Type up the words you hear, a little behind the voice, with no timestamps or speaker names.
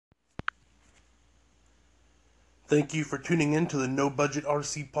Thank you for tuning in to the No Budget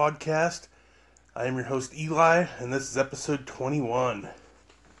RC podcast. I am your host Eli, and this is episode 21.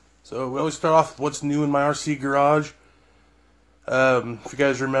 So we always start off with what's new in my RC garage. If you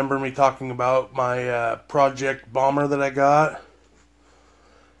guys remember me talking about my project bomber that I got,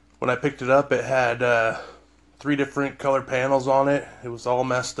 when I picked it up, it had 3 different color panels on it. It was all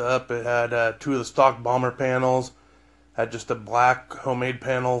messed up. It had 2 of the stock bomber panels, had just a black homemade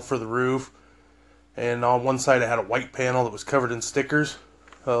panel for the roof, and on one side it had a white panel that was covered in stickers.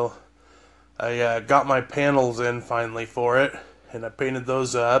 Well, I got my panels in finally for it, and I painted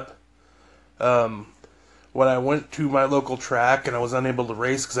those up. When I went to my local track and I was unable to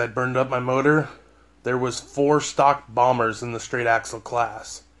race because I'd burned up my motor, there was 4 stock bombers in the straight axle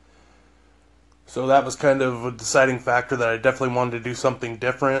class. So that was kind of a deciding factor that I definitely wanted to do something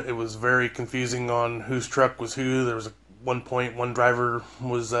different. It was very confusing on whose truck was who. There was one point one driver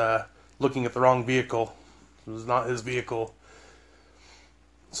was looking at the wrong vehicle. It was not his vehicle.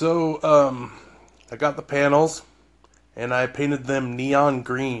 So I got the panels and I painted them neon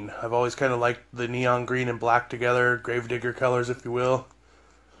green. I've always kind of liked the neon green and black together, gravedigger colors if you will.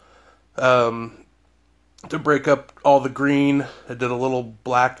 To break up all the green, I did a little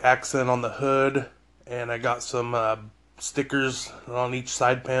black accent on the hood, and I got some stickers on each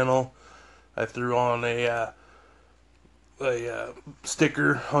side panel. I threw on a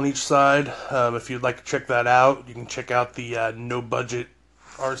sticker on each side. If you'd like to check that out, you can check out the No Budget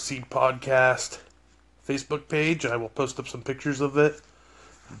RC Podcast Facebook page. I will post up some pictures of it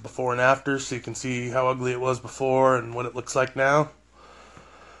before and after so you can see how ugly it was before and what it looks like now.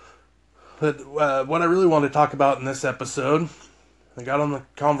 But what I really want to talk about in this episode, I got on the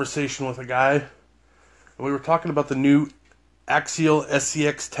conversation with a guy, and we were talking about the new Axial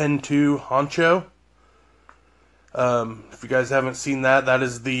SCX 10.2 Honcho. If you guys haven't seen that, that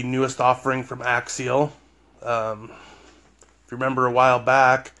is the newest offering from Axial. If you remember a while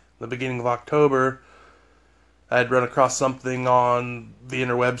back, the beginning of October, I had run across something on the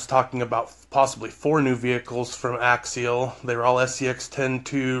interwebs talking about possibly 4 new vehicles from Axial. They were all SCX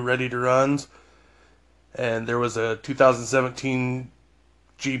 10.2 ready to runs. And there was a 2017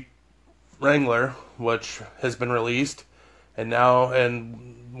 Jeep Wrangler, which has been released. And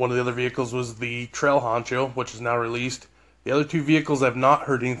one of the other vehicles was the Trail Honcho, which is now released. The other 2 vehicles I've not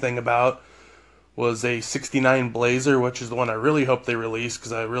heard anything about was a 69 Blazer, which is the one I really hope they release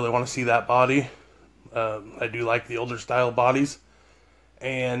because I really want to see that body. I do like the older style bodies.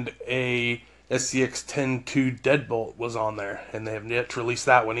 And a SCX 10.2 Deadbolt was on there, and they have yet to release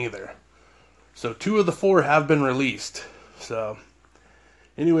that one either. So 2 of the 4 have been released. So,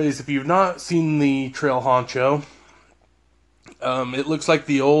 anyways, if you've not seen the Trail Honcho, it looks like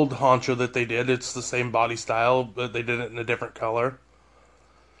the old Honcho that they did. It's the same body style, but they did it in a different color.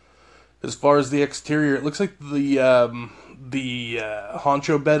 As far as the exterior, it looks like the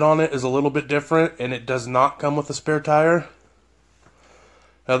Honcho bed on it is a little bit different, and it does not come with a spare tire.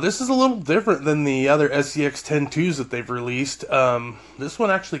 Now this is a little different than the other SCX 10.2s that they've released. This one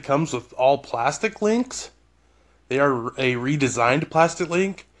actually comes with all plastic links. They are a redesigned plastic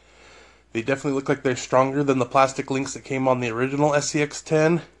link. They definitely look like they're stronger than the plastic links that came on the original SCX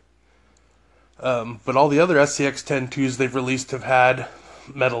 10. But all the other SCX 10.2s they've released have had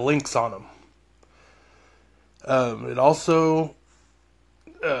metal links on them. It also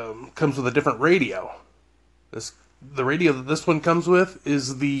comes with a different radio. The radio that this one comes with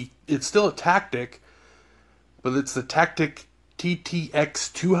is it's still a Tactic, but it's the Tactic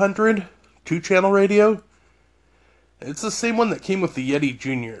TTX 200 2-channel radio. It's the same one that came with the Yeti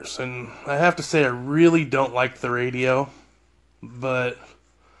Juniors, and I have to say I really don't like the radio. But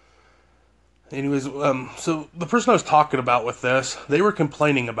anyways, so the person I was talking about with this, they were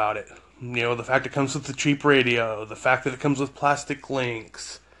complaining about it. You know, the fact it comes with the cheap radio, the fact that it comes with plastic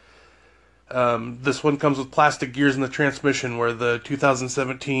links. This one comes with plastic gears in the transmission, where the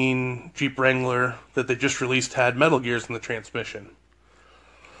 2017 Jeep Wrangler that they just released had metal gears in the transmission.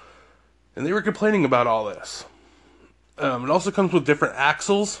 And they were complaining about all this. It also comes with different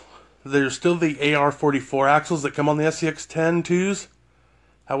axles. There's still the AR44 axles that come on the SCX 10.2s.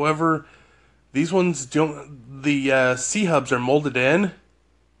 However, these ones don't. The C-hubs are molded in.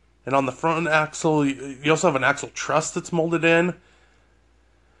 And on the front axle, you also have an axle truss that's molded in.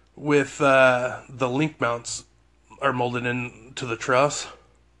 With the link mounts are molded into the truss.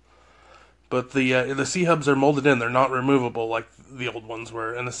 But the C-hubs are molded in. They're not removable like the old ones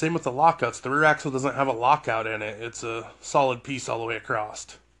were. And the same with the lockouts. The rear axle doesn't have a lockout in it. It's a solid piece all the way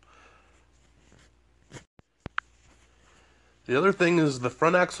across. The other thing is the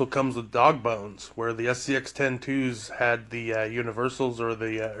front axle comes with dog bones, where the SCX 10.2s had the universals or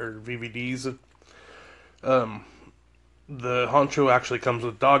the VVDs. the Honcho actually comes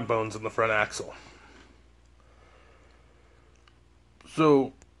with dog bones in the front axle.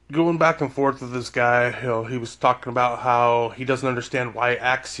 So, going back and forth with this guy, he was talking about how he doesn't understand why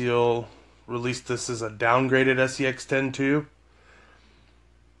Axial released this as a downgraded SCX-10 tube.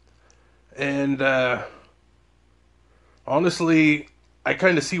 And honestly, I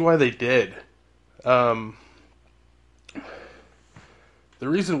kind of see why they did. The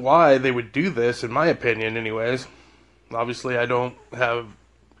reason why they would do this, in my opinion, anyways. Obviously, I don't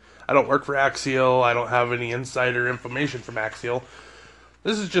work for Axial. I don't have any insider information from Axial.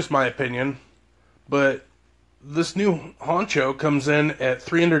 This is just my opinion, but this new Honcho comes in at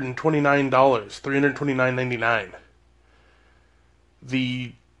 $329, $329.99.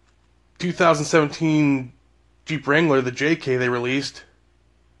 The 2017 Jeep Wrangler, the JK they released,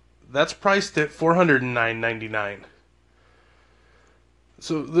 that's priced at $409.99.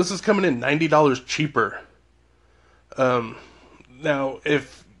 So this is coming in $90 cheaper. Now,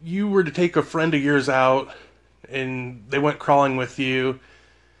 if you were to take a friend of yours out and they went crawling with you,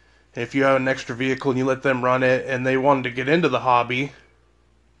 if you have an extra vehicle and you let them run it and they wanted to get into the hobby,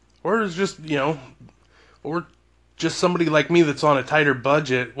 or it's just, or just somebody like me that's on a tighter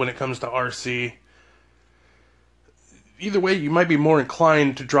budget when it comes to RC, either way, you might be more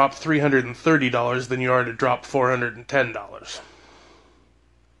inclined to drop $330 than you are to drop $410.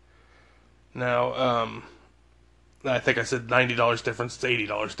 Now, I think I said $90 difference, it's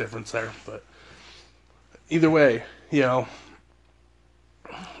 $80 difference there, but either way,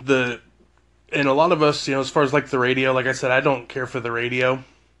 and a lot of us, as far as like the radio, like I said, I don't care for the radio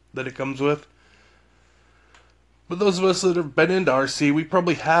that it comes with. But those of us that have been into RC, we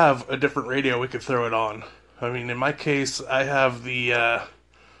probably have a different radio we could throw it on. I mean, in my case, I have the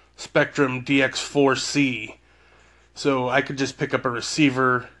Spectrum DX4C, so I could just pick up a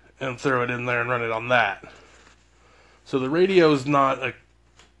receiver and throw it in there and run it on that. So the radio is not a,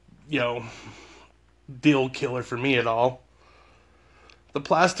 deal killer for me at all. The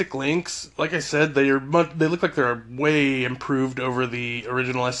plastic links, like I said, they look like they're way improved over the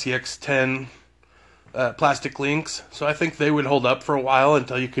original SCX-10 plastic links. So I think they would hold up for a while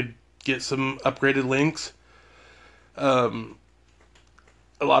until you could get some upgraded links.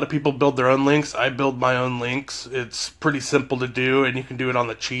 A lot of people build their own links. I build my own links. It's pretty simple to do, and you can do it on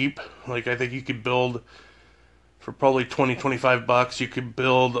the cheap. Like, I think you could build, for probably $20-25, you could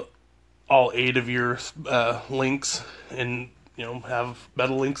build all 8 of your links and have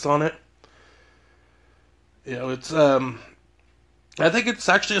metal links on it. It's I think it's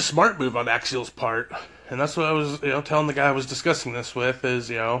actually a smart move on Axial's part, and that's what I was telling the guy I was discussing this with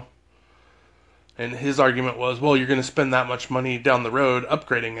is and his argument was, well, you're going to spend that much money down the road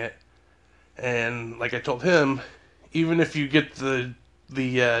upgrading it, and like I told him, even if you get the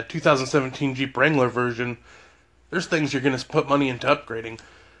 2017 Jeep Wrangler version, there's things you're going to put money into upgrading.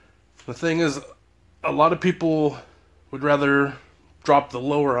 The thing is, a lot of people would rather drop the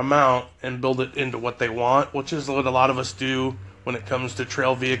lower amount and build it into what they want, which is what a lot of us do when it comes to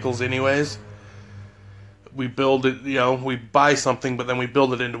trail vehicles anyways. We build it, we buy something, but then we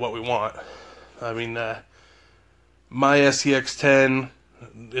build it into what we want. I mean, my SCX-10,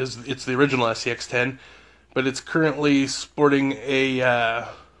 it's the original SCX-10, but it's currently sporting a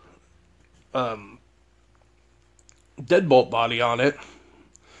deadbolt body on it.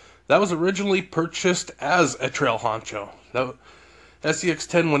 That was originally purchased as a trail honcho. That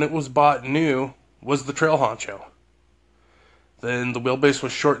SCX-10, when it was bought new, was the trail honcho. Then the wheelbase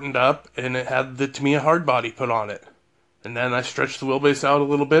was shortened up, and it had the Tamiya hard body put on it. And then I stretched the wheelbase out a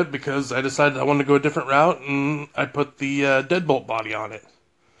little bit because I decided I wanted to go a different route, and I put the deadbolt body on it.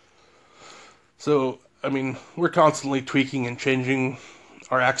 So, I mean, we're constantly tweaking and changing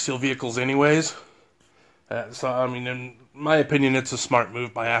our Axial vehicles anyways. So, I mean, in my opinion, it's a smart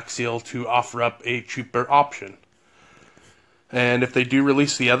move by Axial to offer up a cheaper option. And if they do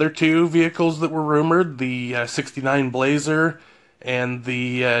release the other 2 vehicles that were rumored, the 69 Blazer and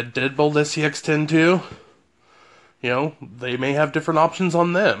the Deadbolt SCX-10 too, they may have different options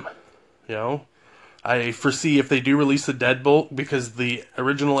on them. I foresee if they do release the Deadbolt, because the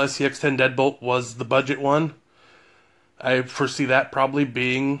original SCX-10 Deadbolt was the budget one, I foresee that probably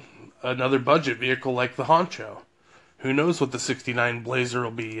being another budget vehicle like the Honcho. Who knows what the 69 Blazer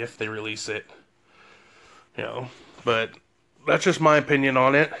will be if they release it. But that's just my opinion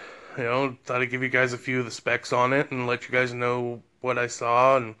on it. Thought I'd give you guys a few of the specs on it and let you guys know what I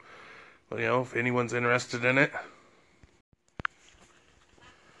saw and, if anyone's interested in it.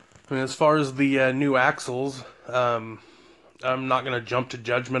 I mean, as far as the new axles, I'm not going to jump to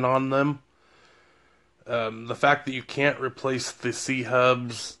judgment on them. The fact that you can't replace the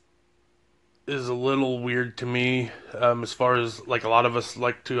C-hubs is a little weird to me. As far as like a lot of us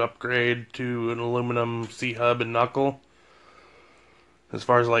like to upgrade to an aluminum C-hub and knuckle. As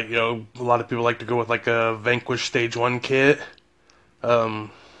far as like, a lot of people like to go with like a Vanquish Stage 1 kit.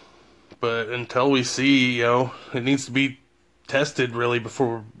 Um, but until we see, it needs to be tested really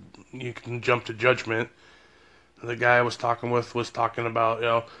before you can jump to judgment. The guy I was talking with was talking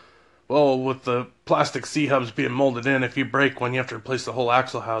about, well, with the plastic C-hubs being molded in, if you break one, you have to replace the whole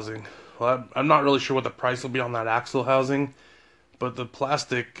axle housing. Well, I'm not really sure what the price will be on that axle housing, but the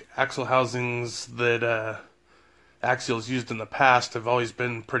plastic axle housings that Axial's used in the past have always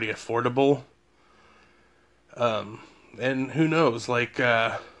been pretty affordable. And who knows, like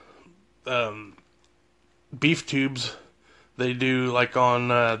beef tubes, they do like on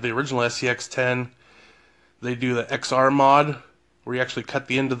the original SCX-10, they do the XR mod where you actually cut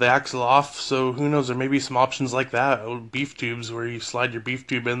the end of the axle off. So who knows, there may be some options like that, or beef tubes where you slide your beef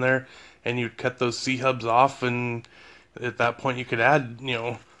tube in there and you cut those C-hubs off, and at that point you could add,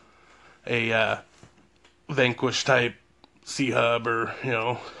 a Vanquish type C-hub or,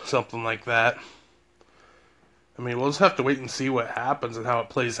 something like that. I mean, we'll just have to wait and see what happens and how it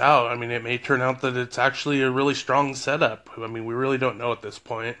plays out. I mean, it may turn out that it's actually a really strong setup. I mean, we really don't know at this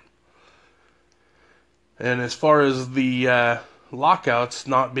point. And as far as the lockouts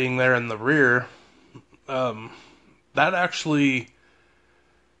not being there in the rear, that actually,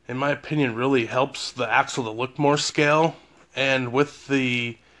 in my opinion, really helps the axle to look more scale. And with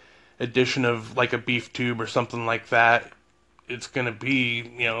the addition of like a beef tube or something like that, it's going to be,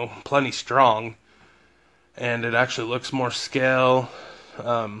 plenty strong. And it actually looks more scale.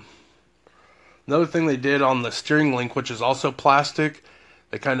 Another thing they did on the steering link, which is also plastic,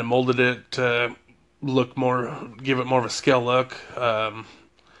 they kind of molded it to look more, give it more of a scale look.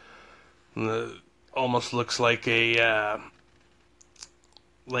 Almost looks like a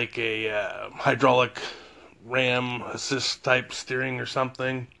hydraulic ram assist type steering or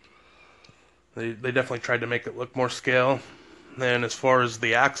something. They definitely tried to make it look more scale. And as far as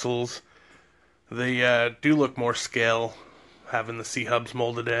the axles, they do look more scale, having the C-hubs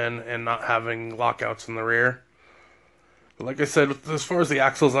molded in and not having lockouts in the rear. But like I said, as far as the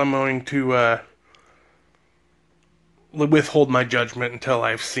axles, I'm going to withhold my judgment until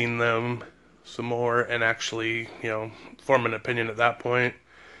I've seen them some more and actually, form an opinion at that point.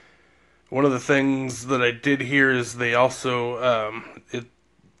 One of the things that I did hear is they also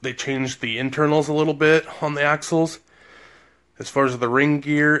they changed the internals a little bit on the axles. As far as the ring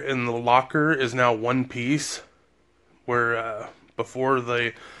gear and the locker is now one piece, where before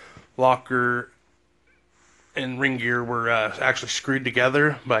the locker and ring gear were actually screwed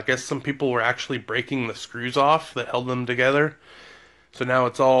together, but I guess some people were actually breaking the screws off that held them together. So now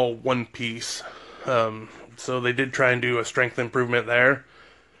it's all one piece. So they did try and do a strength improvement there.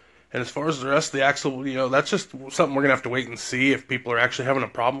 And as far as the rest of the axle, that's just something we're going to have to wait and see if people are actually having a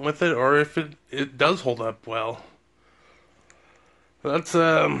problem with it or if it does hold up well. That's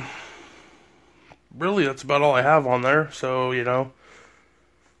really, that's about all I have on there. So,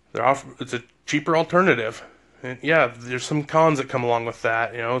 it's a cheaper alternative. And yeah, there's some cons that come along with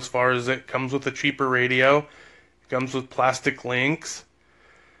that, as far as it comes with a cheaper radio, it comes with plastic links,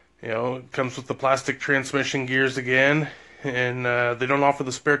 it comes with the plastic transmission gears again, and they don't offer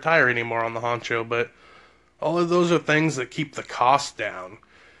the spare tire anymore on the Honcho, but all of those are things that keep the cost down,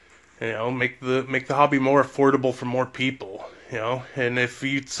 make the hobby more affordable for more people, and if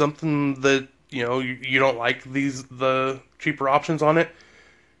it's something that, you don't like the cheaper options on it,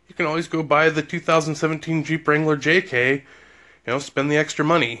 you can always go buy the 2017 Jeep Wrangler JK, spend the extra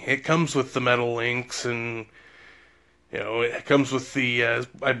money. It comes with the metal links and, it comes with the,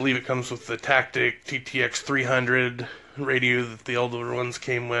 I believe it comes with the Tactic TTX 300 radio that the older ones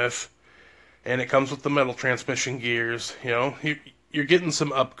came with. And it comes with the metal transmission gears, you're getting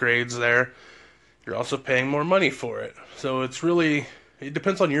some upgrades there. You're also paying more money for it. So it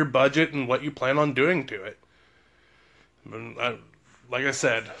depends on your budget and what you plan on doing to it. Like I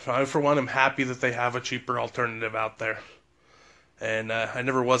said, I for one am happy that they have a cheaper alternative out there. And I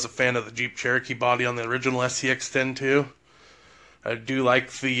never was a fan of the Jeep Cherokee body on the original SCX-10 too. I do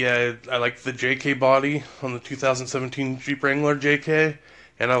like the JK body on the 2017 Jeep Wrangler JK,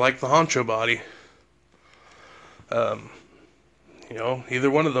 and I like the Honcho body.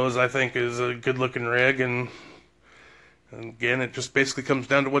 Either one of those I think is a good looking rig, and again, it just basically comes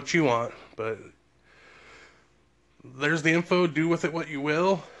down to what you want. But there's the info. Do with it what you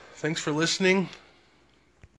will. Thanks for listening.